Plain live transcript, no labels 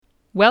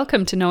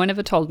Welcome to No One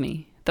Ever Told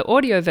Me, the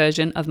audio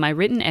version of my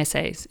written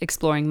essays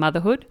exploring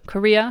motherhood,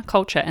 career,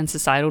 culture, and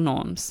societal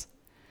norms.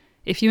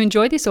 If you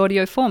enjoy this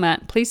audio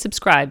format, please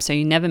subscribe so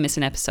you never miss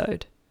an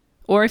episode.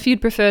 Or if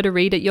you'd prefer to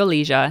read at your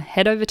leisure,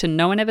 head over to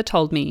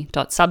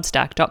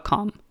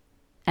noonevertoldme.substack.com.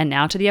 And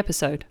now to the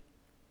episode.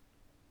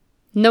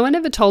 No one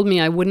ever told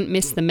me I wouldn't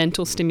miss the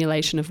mental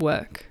stimulation of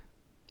work.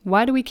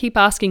 Why do we keep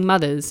asking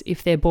mothers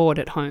if they're bored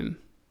at home?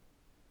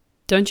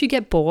 Don't you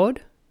get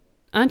bored?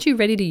 Aren't you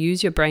ready to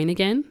use your brain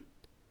again?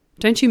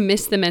 Don't you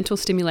miss the mental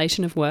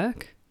stimulation of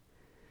work?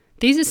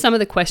 These are some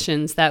of the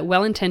questions that,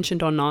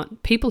 well-intentioned or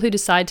not, people who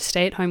decide to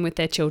stay at home with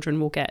their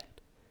children will get.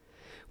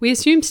 We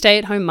assume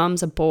stay-at-home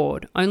mums are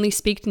bored, only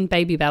speak in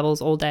baby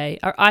babbles all day,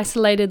 are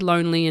isolated,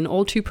 lonely, and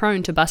all too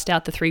prone to bust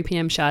out the 3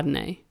 p.m.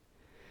 Chardonnay.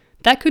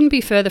 That couldn't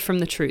be further from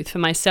the truth for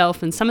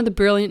myself and some of the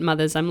brilliant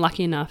mothers I'm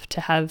lucky enough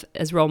to have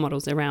as role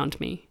models around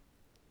me.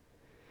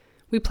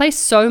 We place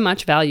so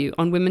much value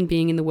on women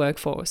being in the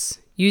workforce,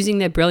 using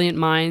their brilliant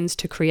minds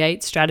to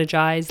create,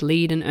 strategize,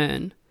 lead, and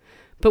earn.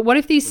 But what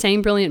if these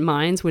same brilliant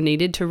minds were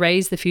needed to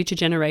raise the future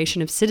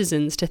generation of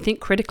citizens to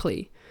think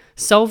critically,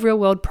 solve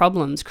real-world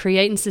problems,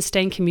 create and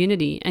sustain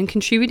community, and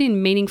contribute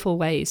in meaningful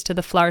ways to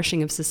the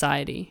flourishing of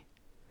society?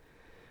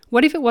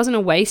 What if it wasn't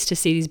a waste to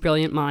see these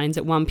brilliant minds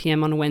at 1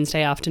 p.m. on a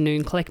Wednesday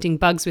afternoon collecting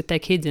bugs with their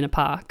kids in a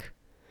park?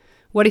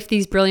 What if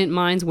these brilliant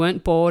minds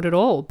weren't bored at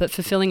all, but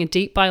fulfilling a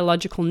deep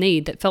biological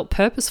need that felt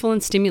purposeful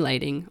and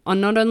stimulating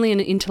on not only an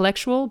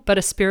intellectual, but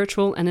a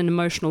spiritual and an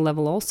emotional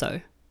level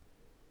also?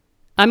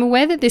 I'm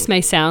aware that this may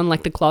sound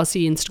like the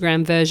glossy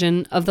Instagram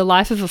version of the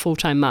life of a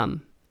full-time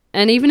mum.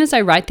 And even as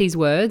I write these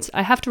words,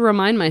 I have to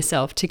remind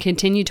myself to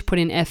continue to put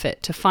in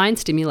effort to find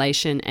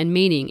stimulation and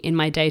meaning in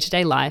my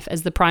day-to-day life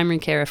as the primary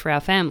carer for our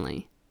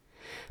family.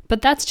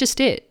 But that's just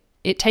it.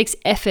 It takes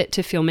effort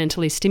to feel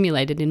mentally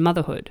stimulated in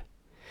motherhood.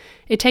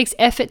 It takes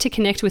effort to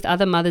connect with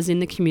other mothers in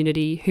the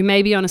community who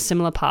may be on a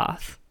similar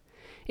path.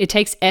 It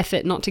takes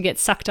effort not to get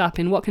sucked up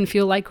in what can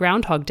feel like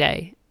Groundhog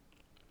Day.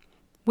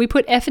 We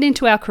put effort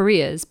into our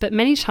careers, but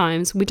many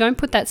times we don't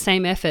put that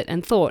same effort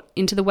and thought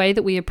into the way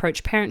that we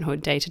approach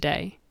parenthood day to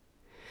day.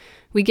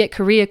 We get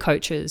career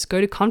coaches,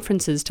 go to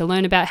conferences to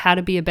learn about how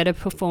to be a better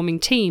performing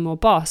team or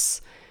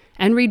boss,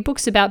 and read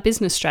books about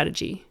business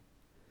strategy.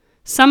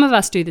 Some of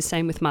us do the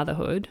same with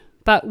motherhood.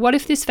 But what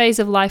if this phase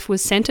of life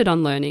was centered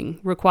on learning,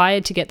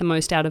 required to get the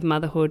most out of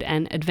motherhood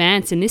and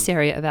advance in this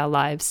area of our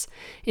lives,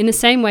 in the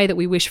same way that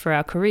we wish for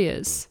our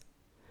careers?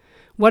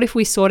 What if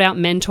we sought out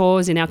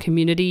mentors in our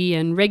community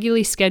and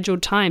regularly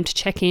scheduled time to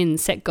check in,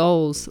 set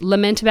goals,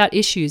 lament about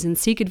issues and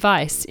seek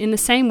advice in the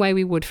same way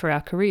we would for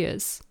our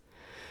careers?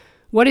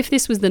 What if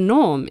this was the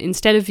norm,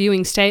 instead of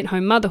viewing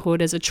stay-at-home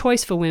motherhood as a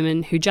choice for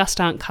women who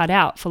just aren't cut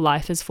out for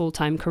life as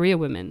full-time career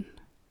women?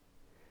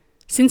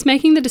 Since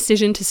making the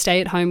decision to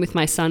stay at home with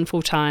my son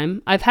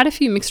full-time, I've had a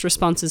few mixed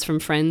responses from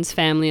friends,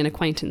 family, and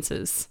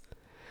acquaintances.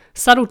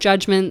 Subtle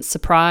judgment,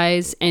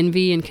 surprise,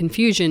 envy, and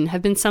confusion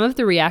have been some of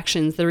the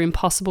reactions that are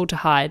impossible to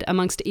hide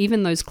amongst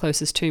even those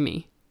closest to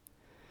me.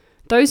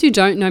 Those who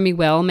don't know me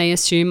well may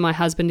assume my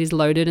husband is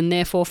loaded and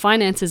therefore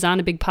finances aren't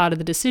a big part of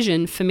the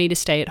decision for me to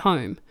stay at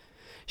home.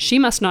 She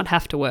must not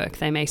have to work,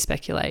 they may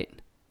speculate.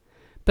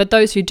 But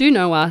those who do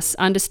know us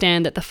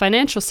understand that the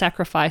financial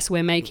sacrifice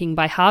we're making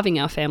by halving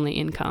our family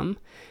income,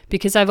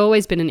 because I've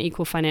always been an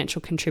equal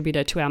financial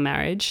contributor to our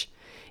marriage,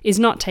 is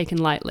not taken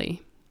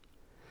lightly.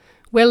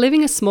 We're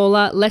living a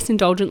smaller, less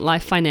indulgent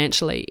life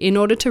financially in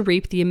order to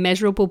reap the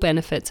immeasurable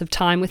benefits of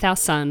time with our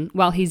son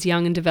while he's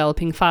young and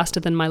developing faster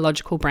than my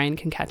logical brain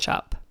can catch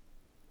up.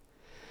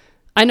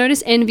 I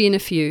notice envy in a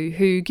few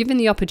who, given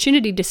the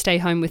opportunity to stay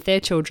home with their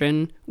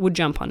children, would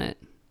jump on it.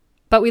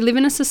 But we live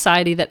in a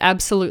society that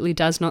absolutely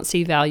does not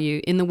see value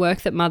in the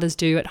work that mothers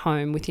do at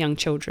home with young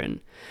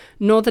children,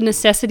 nor the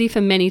necessity for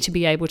many to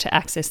be able to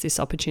access this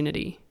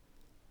opportunity.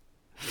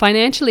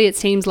 Financially, it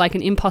seems like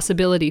an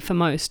impossibility for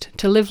most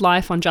to live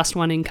life on just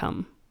one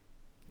income.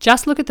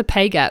 Just look at the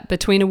pay gap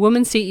between a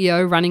woman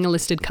CEO running a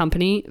listed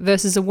company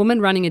versus a woman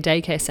running a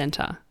daycare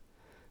centre.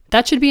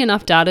 That should be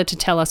enough data to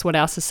tell us what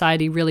our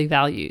society really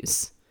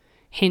values.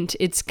 Hint,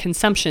 it's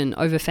consumption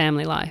over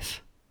family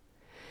life.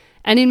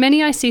 And in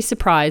many I see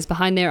surprise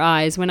behind their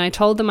eyes when I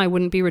told them I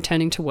wouldn't be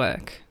returning to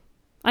work.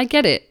 I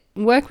get it.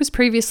 Work was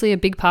previously a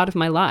big part of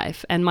my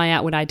life and my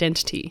outward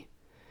identity.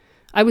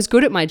 I was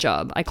good at my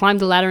job. I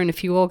climbed the ladder in a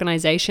few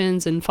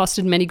organisations and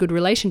fostered many good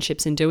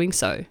relationships in doing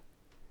so.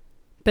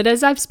 But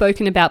as I've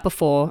spoken about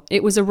before,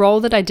 it was a role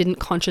that I didn't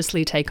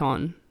consciously take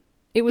on.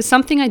 It was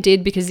something I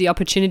did because the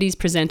opportunities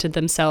presented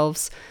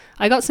themselves.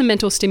 I got some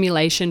mental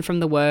stimulation from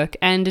the work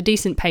and a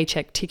decent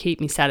paycheck to keep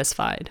me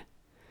satisfied.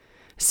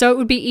 So it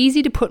would be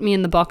easy to put me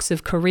in the box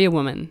of career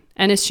woman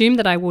and assume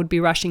that I would be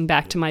rushing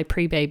back to my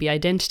pre-baby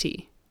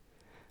identity.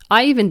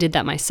 I even did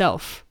that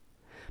myself.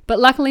 But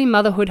luckily,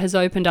 motherhood has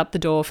opened up the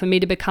door for me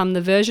to become the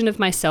version of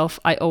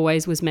myself I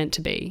always was meant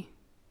to be.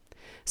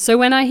 So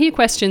when I hear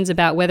questions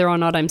about whether or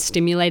not I'm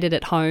stimulated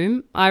at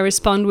home, I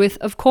respond with,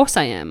 of course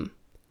I am.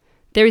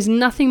 There is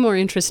nothing more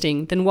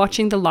interesting than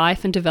watching the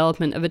life and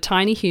development of a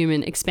tiny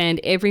human expand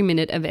every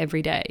minute of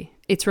every day.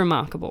 It's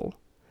remarkable.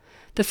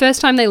 The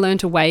first time they learn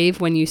to wave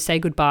when you say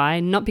goodbye,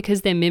 not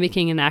because they're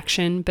mimicking an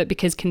action, but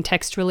because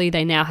contextually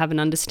they now have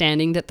an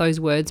understanding that those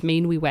words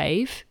mean we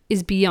wave,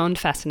 is beyond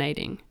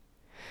fascinating.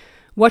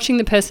 Watching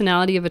the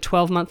personality of a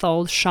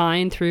 12-month-old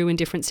shine through in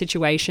different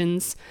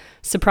situations,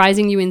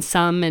 surprising you in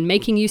some and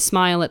making you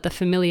smile at the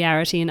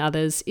familiarity in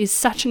others, is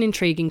such an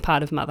intriguing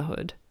part of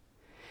motherhood.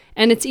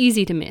 And it's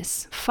easy to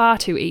miss, far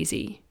too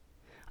easy.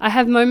 I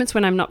have moments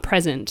when I'm not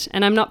present,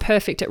 and I'm not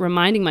perfect at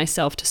reminding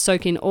myself to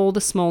soak in all the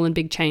small and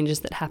big changes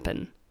that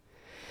happen.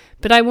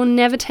 But I will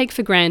never take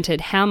for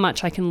granted how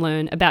much I can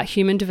learn about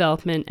human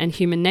development and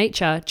human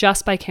nature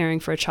just by caring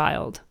for a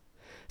child.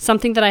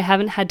 Something that I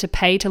haven't had to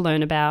pay to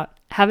learn about,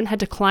 haven't had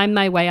to climb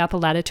my way up a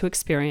ladder to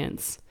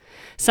experience.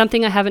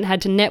 Something I haven't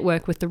had to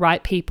network with the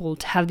right people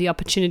to have the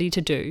opportunity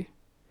to do.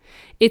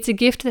 It's a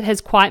gift that has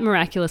quite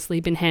miraculously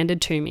been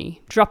handed to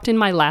me, dropped in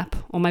my lap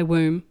or my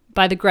womb,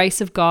 by the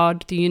grace of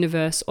God, the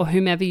universe, or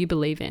whomever you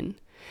believe in.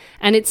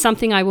 And it's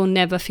something I will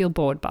never feel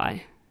bored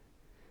by.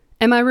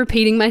 Am I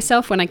repeating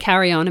myself when I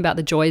carry on about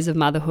the joys of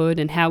motherhood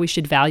and how we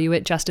should value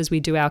it just as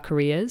we do our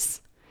careers?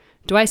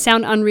 Do I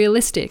sound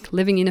unrealistic,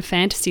 living in a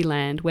fantasy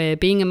land where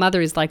being a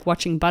mother is like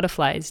watching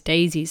butterflies,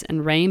 daisies,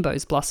 and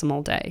rainbows blossom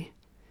all day?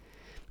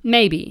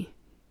 Maybe.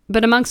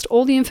 But amongst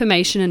all the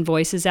information and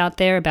voices out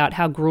there about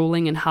how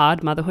grueling and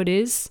hard motherhood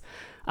is,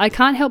 I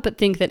can't help but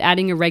think that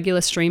adding a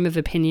regular stream of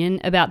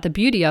opinion about the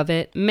beauty of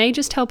it may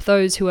just help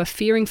those who are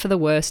fearing for the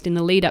worst in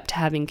the lead up to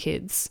having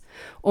kids,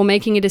 or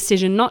making a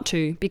decision not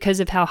to because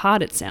of how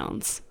hard it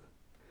sounds.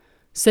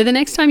 So the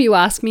next time you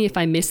ask me if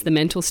I miss the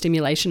mental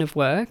stimulation of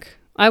work,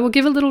 I will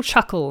give a little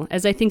chuckle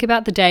as I think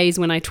about the days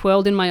when I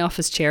twirled in my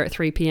office chair at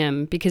 3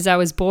 p.m. because I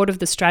was bored of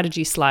the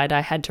strategy slide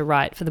I had to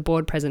write for the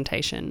board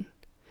presentation.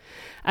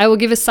 I will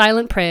give a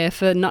silent prayer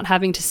for not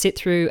having to sit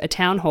through a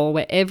town hall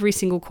where every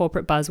single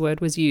corporate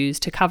buzzword was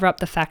used to cover up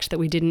the fact that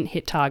we didn't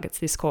hit targets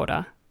this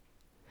quarter.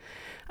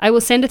 I will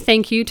send a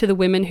thank you to the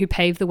women who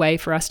paved the way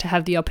for us to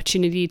have the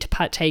opportunity to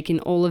partake in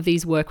all of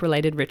these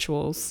work-related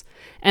rituals,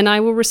 and I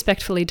will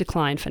respectfully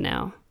decline for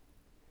now.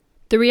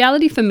 The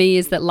reality for me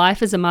is that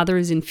life as a mother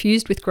is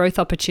infused with growth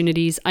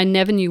opportunities I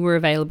never knew were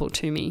available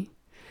to me.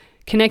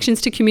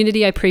 Connections to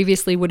community I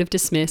previously would have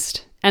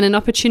dismissed, and an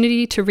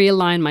opportunity to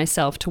realign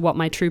myself to what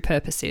my true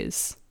purpose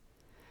is.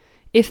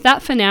 If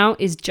that for now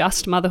is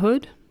just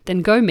motherhood,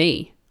 then go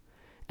me.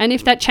 And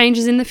if that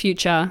changes in the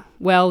future,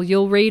 well,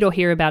 you'll read or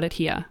hear about it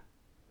here.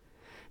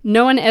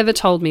 No one ever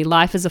told me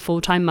life as a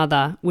full-time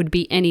mother would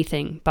be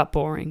anything but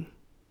boring.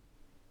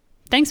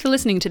 Thanks for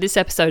listening to this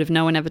episode of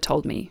No One Ever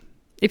Told Me.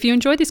 If you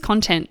enjoy this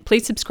content,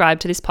 please subscribe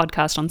to this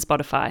podcast on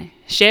Spotify,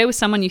 share with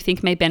someone you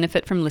think may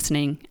benefit from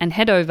listening, and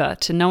head over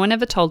to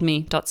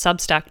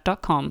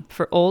nooneevertoldme.substack.com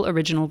for all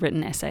original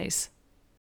written essays.